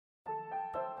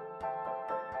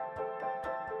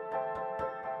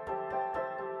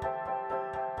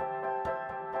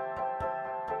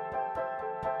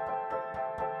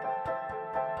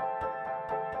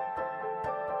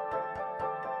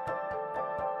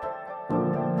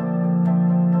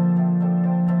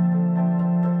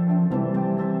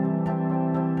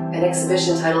An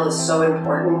exhibition title is so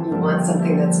important. You want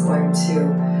something that's going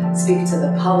to speak to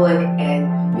the public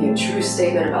and be a true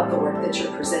statement about the work that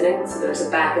you're presenting. So there's a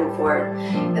back and forth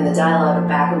and the dialogue, a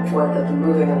back and forth of the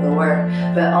moving of the work,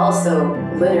 but also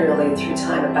linearly through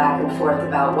time, a back and forth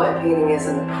about what painting is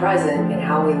in the present and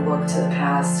how we look to the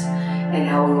past and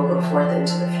how we will go forth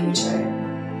into the future.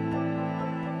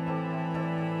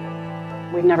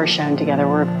 We've never shown together.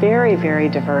 We're a very, very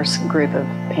diverse group of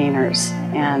painters,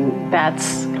 and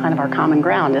that's kind of our common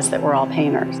ground, is that we're all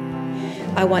painters.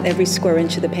 I want every square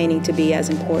inch of the painting to be as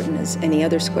important as any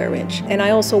other square inch. And I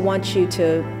also want you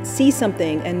to see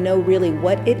something and know really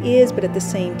what it is, but at the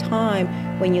same time,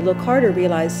 when you look harder,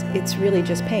 realize it's really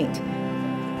just paint.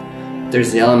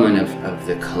 There's the element of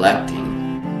the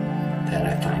collecting that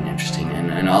I find interesting,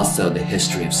 and also the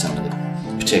history of some of the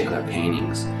particular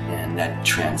paintings, and that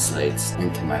translates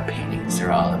into my paintings.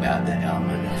 They're all about the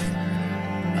element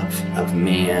of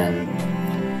man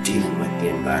dealing with the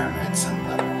environment at some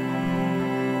level.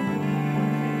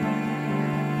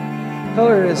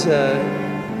 Color is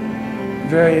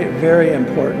very, very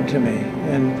important to me,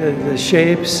 and the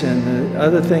shapes and the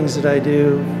other things that I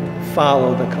do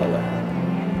follow the color.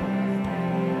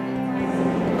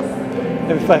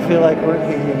 If I feel like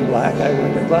working in black, I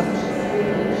work in black.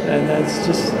 And that's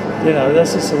just, you know,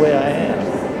 that's just the way I am.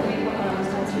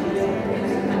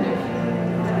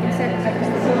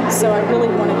 So I really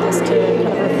wanted this to kind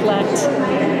of reflect,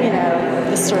 you know,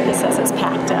 the circus as it's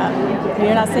packed up.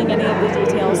 You're not seeing any of the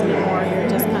details anymore. You're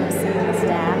just kind of seeing the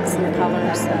stacks and the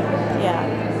colors. So,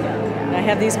 yeah. I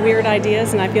have these weird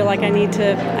ideas, and I feel like I need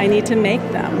to make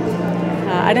them.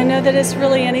 I don't know that it's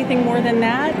really anything more than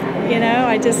that. You know,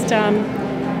 I just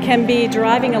can be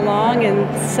driving along, and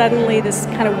suddenly this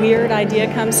kind of weird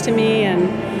idea comes to me, and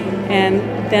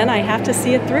then I have to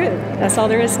see it through. That's all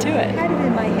there is to it. I had it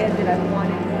in my head that I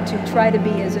wanted to try to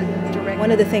be as a director. One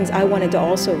of the things I wanted to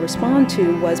also respond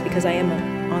to was, because I am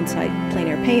an on-site plein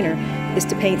air painter, is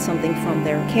to paint something from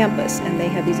their campus. And they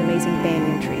have these amazing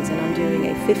banyan trees, and I'm doing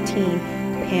a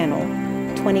 15-panel,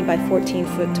 20 by 14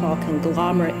 foot tall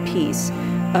conglomerate piece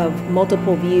of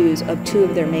multiple views of two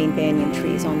of their main banyan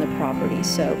trees on the property.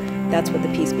 So that's what the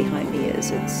piece behind me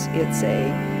is. It's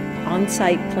a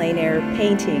on-site plein air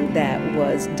painting that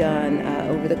was done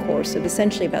over the course of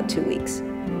essentially about 2 weeks.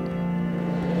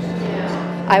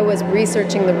 I was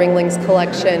researching the Ringling's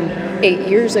collection 8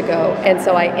 years ago, and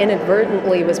so I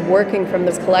inadvertently was working from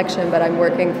this collection, but I'm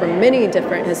working from many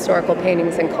different historical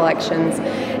paintings and collections.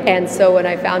 And so when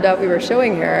I found out we were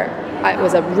showing here, it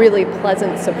was a really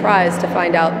pleasant surprise to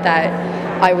find out that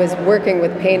I was working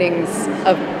with paintings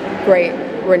of great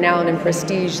renown and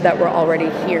prestige that were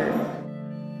already here.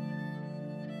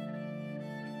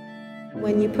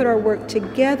 When you put our work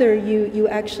together, you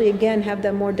actually, again, have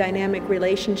that more dynamic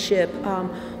relationship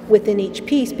within each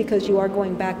piece, because you are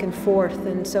going back and forth.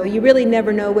 And so you really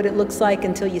never know what it looks like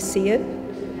until you see it.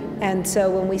 And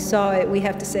so when we saw it, we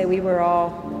have to say we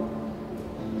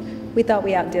thought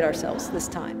we outdid ourselves this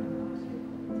time.